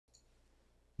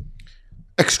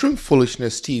Extreme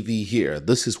Foolishness TV here.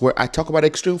 This is where I talk about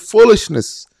extreme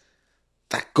foolishness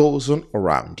that goes on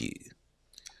around you.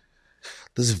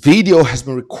 This video has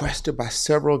been requested by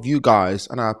several of you guys,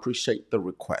 and I appreciate the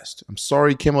request. I'm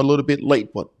sorry it came a little bit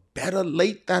late, but better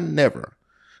late than never.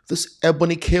 This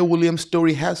Eboni K Williams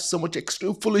story has so much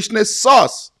extreme foolishness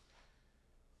sauce.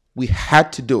 We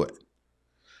had to do it.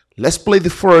 Let's play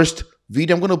the first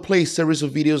video. I'm going to play a series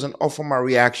of videos and offer my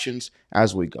reactions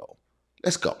as we go.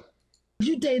 Let's go. Would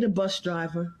you date a bus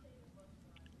driver?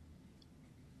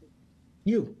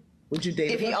 Would you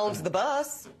date if he owns the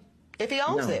bus? If he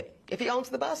owns it. If he owns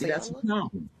the bus. See, that's a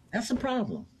problem. That's a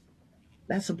problem.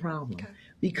 That's a problem. Okay.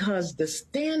 Because the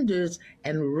standards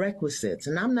and requisites,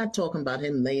 and I'm not talking about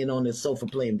him laying on his sofa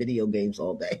playing video games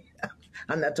all day.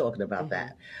 I'm not talking about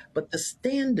that. But the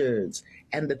standards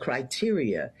and the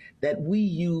criteria that we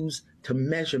use to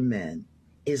measure men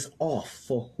is off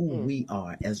for who we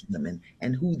are as women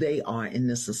and who they are in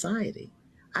this society.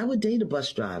 I would date a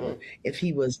bus driver if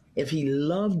he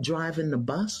loved driving the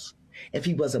bus, if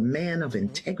he was a man of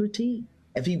integrity,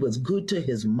 if he was good to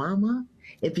his mama,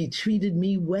 if he treated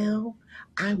me well,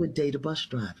 I would date a bus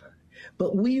driver.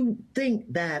 But we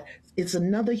think that it's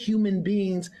another human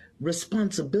being's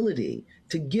responsibility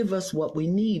to give us what we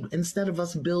need instead of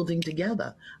us building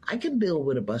together. I can build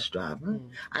with a bus driver.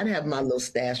 I'd have my little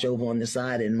stash over on the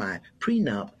side in my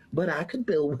prenup, but I could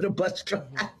build with a bus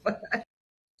driver.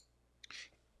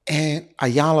 And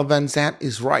Iyanla Vanzant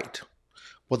is right.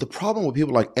 But the problem with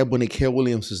people like Eboni K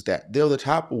Williams is that they're the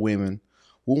type of women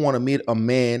who want to meet a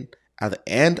man at the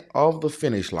end of the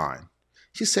finish line.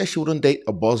 She says she wouldn't date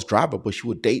a bus driver, but she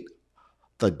would date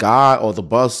the guy or the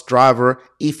bus driver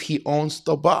if he owns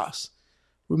the bus.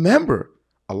 Remember,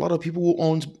 a lot of people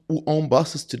who own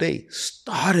buses today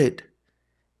started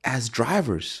as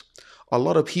drivers. A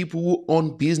lot of people who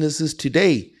own businesses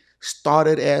today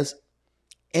started as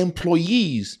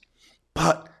employees.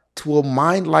 But to a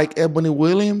mind like Eboni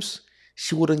Williams,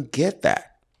 she wouldn't get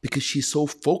that because she's so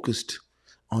focused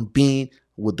on being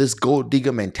with this gold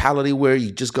digger mentality where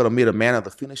you just got to meet a man at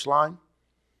the finish line.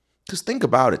 Just think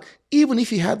about it. Even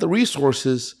if you had the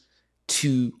resources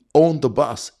to own the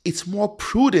bus, it's more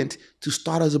prudent to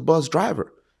start as a bus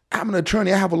driver. I'm an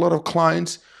attorney. I have a lot of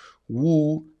clients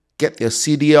who get their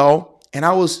CDL, and I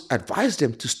always advise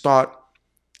them to start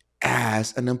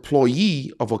as an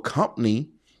employee of a company,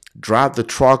 drive the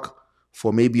truck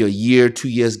for maybe a year, 2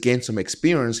 years, gain some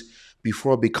experience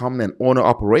before becoming an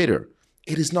owner-operator.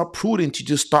 It is not prudent to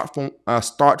just start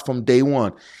from day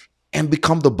one and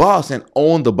become the boss and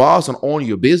own the boss and own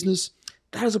your business.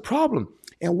 That is a problem.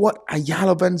 And what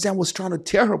Iyanla Vanzant was trying to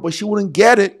tell her, but she wouldn't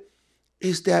get it,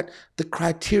 is that the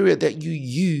criteria that you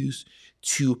use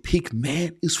to pick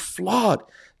man is flawed.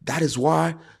 That is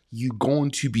why you're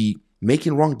going to be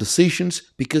making wrong decisions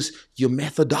because your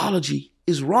methodology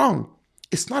is wrong.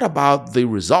 It's not about the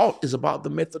result, it's about the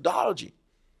methodology.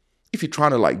 If you're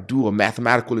trying to do a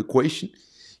mathematical equation,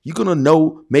 you're going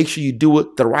to make sure you do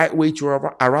it the right way to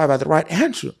arrive at the right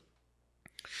answer.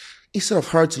 Instead of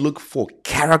her to look for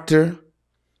character,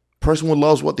 person who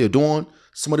loves what they're doing,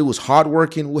 somebody who's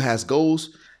hardworking, who has goals,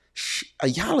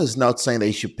 Iyanla is not saying that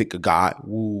you should pick a guy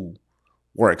who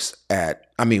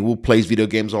who plays video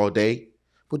games all day.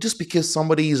 But just because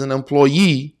somebody is an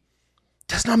employee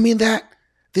does not mean that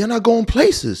they're not going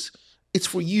places. It's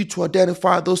for you to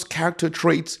identify those character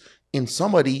traits in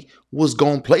somebody who's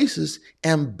going places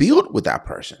and build with that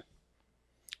person.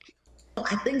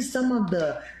 I think some of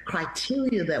the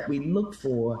criteria that we look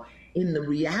for in the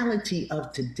reality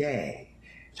of today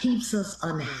keeps us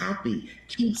unhappy,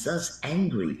 keeps us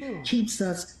angry, keeps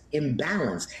us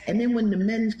imbalanced. And then when the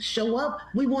men show up,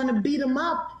 we want to beat them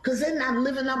up because they're not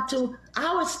living up to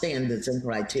our standards and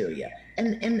criteria.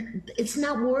 And it's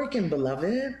not working,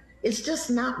 beloved. It's just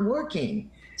not working.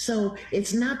 So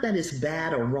it's not that it's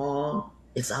bad or wrong.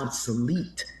 It's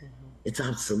obsolete. It's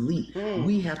obsolete.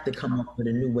 We have to come up with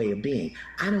a new way of being.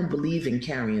 I don't believe in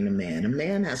carrying a man. A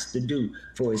man has to do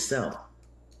for himself.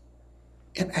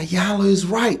 And Iyanla is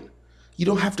right. You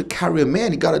don't have to carry a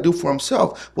man. He got to do for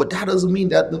himself. But that doesn't mean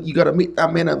that you got to meet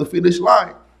that man at the finish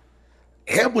line.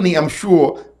 Eboni, I'm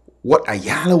sure what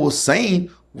Iyanla was saying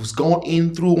was going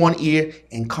in through one ear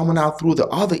and coming out through the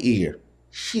other ear.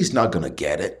 She's not going to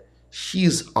get it.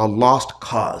 She's a lost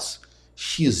cause.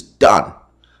 She is done.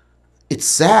 It's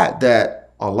sad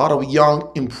that a lot of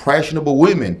young, impressionable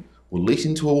women will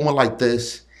listen to a woman like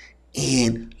this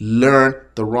and learn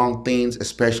the wrong things,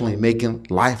 especially in making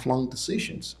lifelong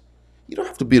decisions. You don't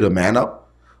have to beat a man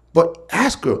up, but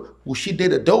ask her, will she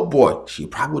date a dope boy? She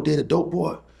probably would date a dope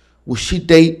boy. Will she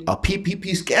date a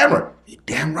PPP scammer? You're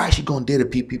damn right she's going to date a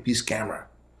PPP scammer.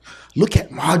 Look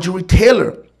at Marjorie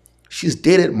Taylor. She's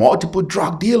dated multiple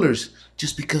drug dealers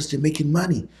just because they're making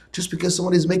money. Just because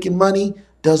somebody's making money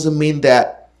doesn't mean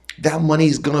that that money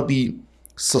is going to be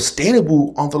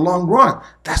sustainable on the long run.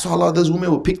 That's why a lot of those women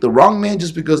will pick the wrong man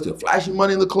just because they're flashing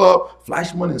money in the club,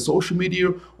 flashing money in social media,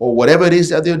 or whatever it is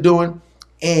that they're doing,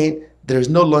 and there's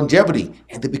no longevity,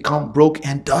 and they become broke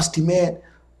and dusty men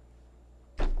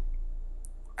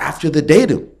after they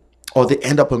date him, or they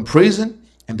end up in prison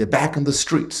and they're back in the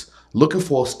streets looking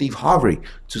for Steve Harvey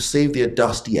to save their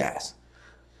dusty ass.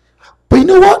 But you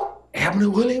know what?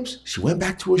 Eboni Williams, she went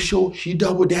back to her show. She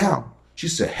doubled down. She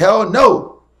said, hell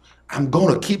no, I'm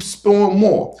going to keep spewing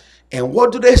more. And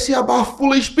what do they say about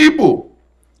foolish people?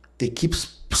 They keep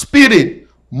spitting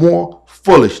more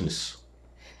foolishness.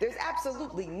 There's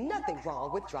absolutely nothing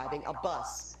wrong with driving a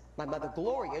bus. My mother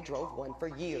Gloria drove one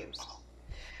for years.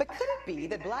 But could it be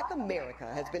that Black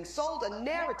America has been sold a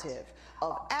narrative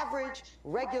of average,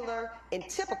 regular, and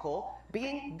typical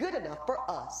being good enough for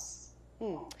us?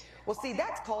 Well, see,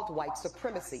 that's called white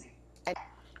supremacy. And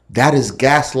that is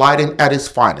gaslighting at its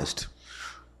finest.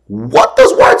 What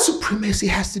does white supremacy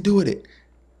has to do with it?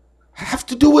 Have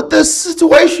to do with this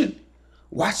situation.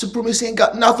 White supremacy ain't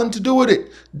got nothing to do with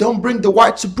it. Don't bring the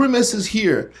white supremacists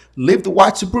here. Leave the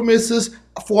white supremacists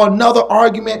for another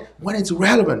argument when it's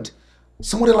relevant.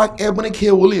 Somebody like Eboni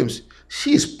K Williams,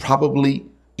 she's probably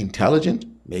intelligent,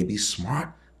 maybe smart,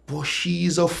 but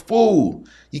she's a fool.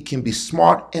 You can be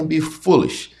smart and be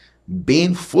foolish.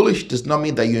 Being foolish does not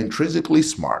mean that you're intrinsically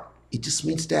smart. It just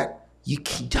means that you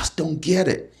just don't get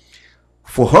it.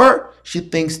 For her, she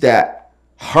thinks that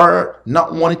her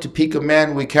not wanting to pick a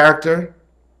man with character,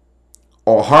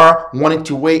 or her wanting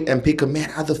to wait and pick a man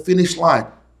at the finish line,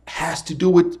 has to do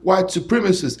with white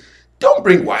supremacists. Don't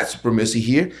bring white supremacy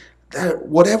here.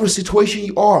 Whatever situation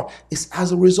you are is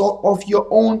as a result of your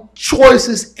own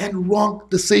choices and wrong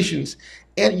decisions,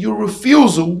 and your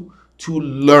refusal to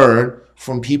learn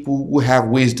from people who have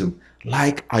wisdom,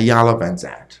 like Iyanla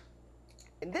Vanzant.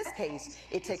 in this case,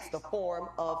 it takes the form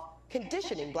of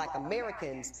conditioning Black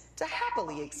Americans to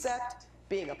happily accept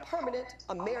being a permanent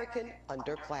American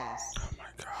underclass. Oh my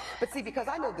God. But see, because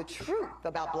I know the truth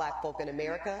about Black folk in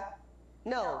America,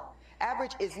 no,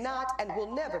 average is not and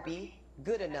will never be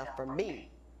good enough for me.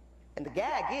 And the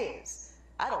gag is,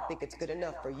 I don't think it's good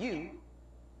enough for you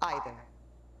either.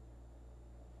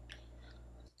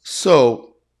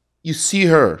 So you see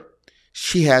her.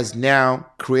 She has now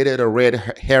created a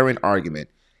red herring argument,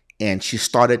 and she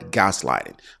started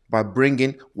gaslighting by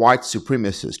bringing white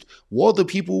supremacists. What the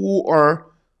people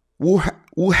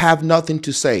who have nothing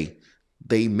to say,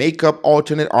 they make up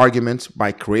alternate arguments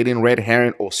by creating red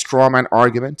herring or strawman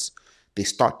arguments. They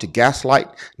start to gaslight.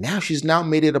 Now she's now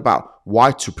made it about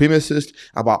white supremacists,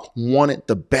 about wanting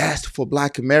the best for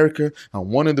Black America and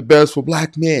wanting the best for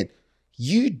Black men.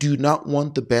 You do not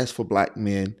want the best for Black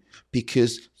men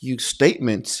because your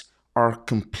statements are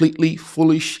completely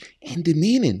foolish and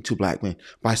demeaning to Black men.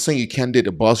 By saying you can't date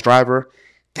a bus driver,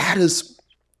 that is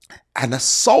an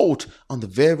assault on the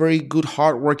very, very good,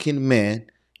 hardworking men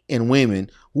and women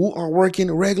who are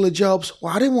working regular jobs.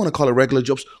 Well, I didn't want to call it regular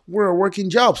jobs. We're working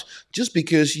jobs. Just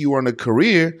because you are in a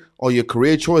career or your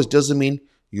career choice doesn't mean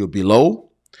you're below.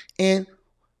 And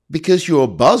because you're a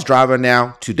bus driver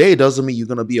now today doesn't mean you're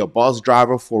going to be a bus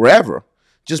driver forever.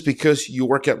 Just because you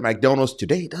work at McDonald's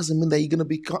today doesn't mean that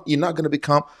you're not going to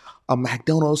become a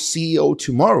McDonald's CEO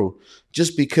tomorrow.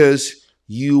 Just because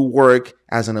you work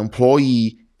as an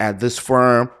employee at this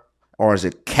firm or as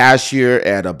a cashier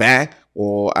at a bank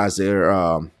or as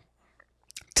a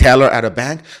teller at a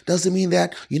bank doesn't mean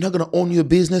that you're not going to own your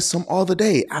business some other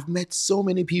day. I've met so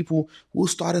many people who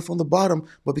started from the bottom,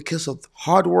 but because of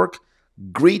hard work,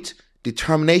 grit,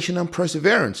 determination, and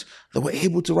perseverance, they were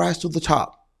able to rise to the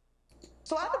top.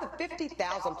 So out of the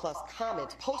 50,000 plus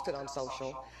comments posted on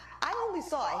social, I only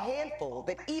saw a handful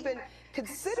that even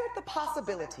considered the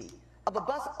possibility of a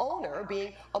bus owner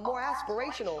being a more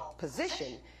aspirational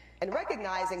position and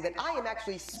recognizing that I am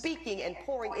actually speaking and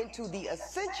pouring into the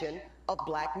ascension of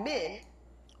Black men.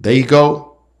 There you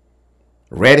go.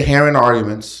 Red herring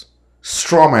arguments,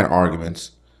 strawman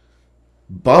arguments.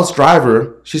 Bus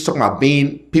driver, she's talking about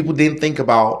people didn't think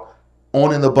about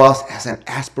owning the bus as an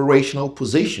aspirational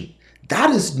position.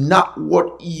 That is not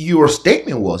what your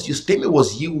statement was. Your statement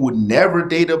was you would never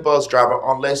date a bus driver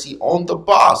unless he owned the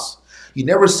bus. You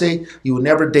never say you would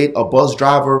never date a bus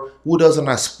driver who doesn't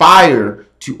aspire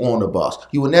to own a bus.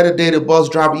 You would never date a bus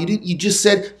driver. You just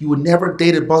said you would never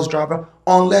date a bus driver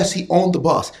unless he owned the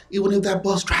bus. Even if that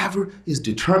bus driver is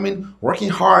determined, working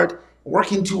hard,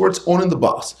 working towards owning the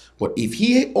bus. But if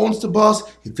he owns the bus,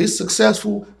 if he's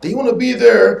successful, they want to be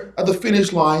there at the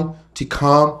finish line to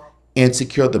come and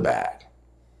secure the bag.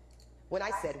 When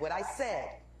I said what I said.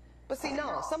 But see,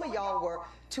 no, some of y'all were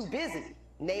too busy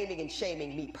naming and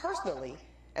shaming me personally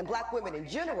and black women in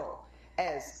general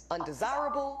as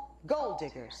undesirable, gold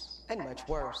diggers, and much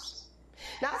worse.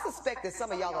 Now, I suspect that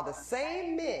some of y'all are the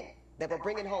same men that were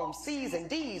bringing home C's and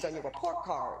D's on your report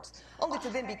cards, only to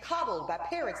then be coddled by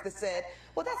parents that said,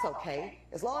 well, that's okay,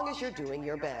 as long as you're doing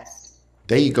your best.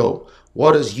 There you go.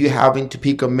 What does you having to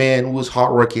pick a man who's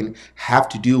hardworking have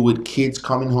to do with kids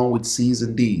coming home with C's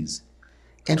and D's?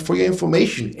 And for your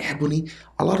information, Ebony,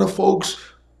 a lot of folks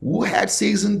who had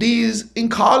C's and D's in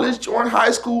college or in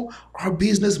high school are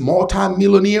business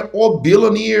multi-millionaire or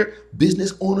billionaire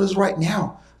business owners right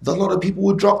now. There's a lot of people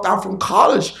who dropped out from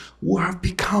college who have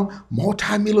become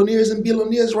multi-millionaires and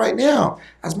billionaires right now.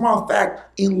 As a matter of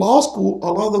fact, in law school, a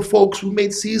lot of the folks who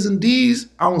made C's and D's,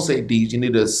 I won't say D's, you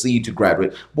need a C to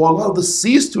graduate, but a lot of the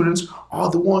C students are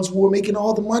the ones who are making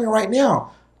all the money right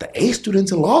now. The A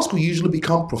students in law school usually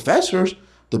become professors.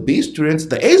 The B students,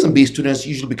 the A's and B students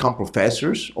usually become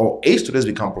professors, or A students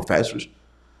become professors.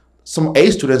 Some A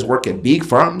students work at big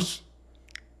firms,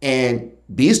 and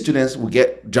B students will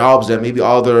get jobs that maybe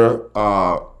other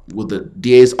with the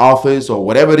DA's office or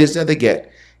whatever it is that they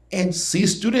get. And C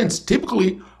students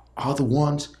typically are the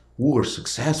ones who are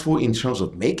successful in terms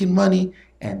of making money,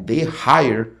 and they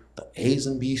hire the A's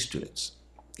and B students.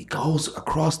 It goes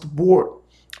across the board.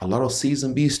 A lot of C's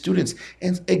and B students.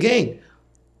 And again,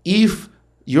 if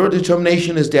your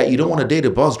determination is that you don't want to date a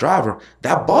bus driver,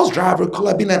 that bus driver could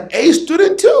have been an A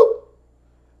student too.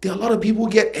 There are a lot of people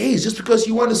who get A's. Just because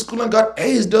you went to school and got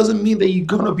A's doesn't mean that you're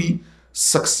going to be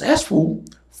successful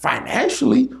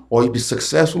financially or you'll be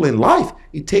successful in life.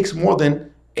 It takes more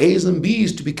than A's and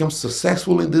B's to become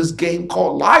successful in this game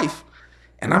called life.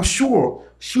 And I'm sure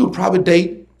she would probably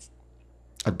date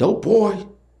a dope boy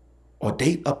or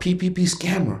date a PPP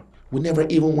scammer who never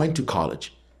even went to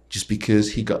college just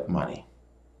because he got money.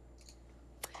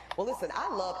 Well, listen,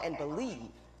 I love and believe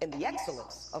in the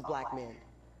excellence of black men.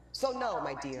 So no,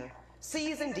 my dear,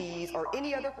 C's and D's or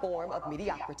any other form of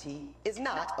mediocrity is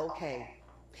not okay.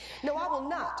 No, I will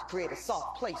not create a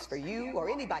soft place for you or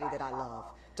anybody that I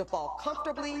love to fall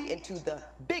comfortably into the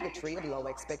bigotry of low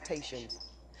expectations.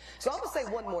 So I'm going to say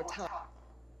one more time.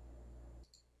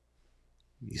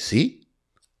 You see?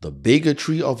 The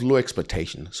bigotry of low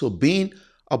expectation. So being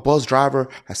a bus driver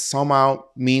has somehow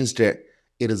means that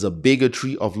it is a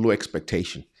bigotry of low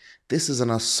expectation. This is an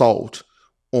assault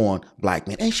on black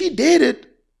men. And she dated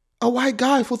a white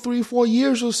guy for 3 or 4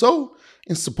 years or so.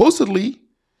 And supposedly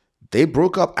they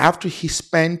broke up after he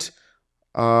spent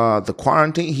the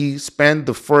quarantine. He spent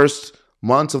the first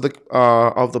months of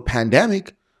the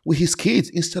pandemic with his kids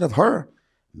instead of her.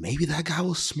 Maybe that guy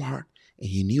was smart and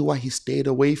he knew why he stayed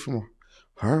away from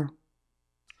her.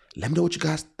 Let me know what you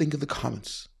guys think in the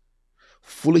comments.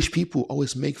 Foolish people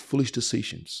always make foolish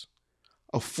decisions.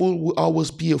 A fool will always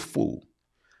be a fool.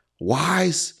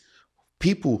 Wise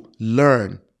people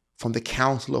learn from the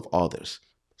counsel of others.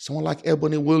 Someone like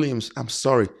Eboni Williams, I'm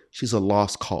sorry, she's a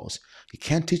lost cause. You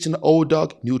can't teach an old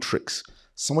dog new tricks.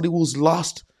 Somebody who's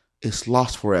lost is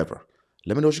lost forever.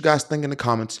 Let me know what you guys think in the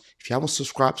comments. If you haven't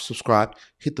subscribed, subscribe,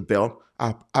 hit the bell.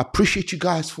 I appreciate you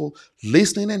guys for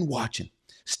listening and watching.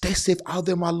 Stay safe out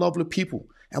there, my lovely people.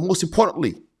 And most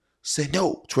importantly, say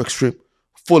no to extreme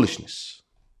foolishness.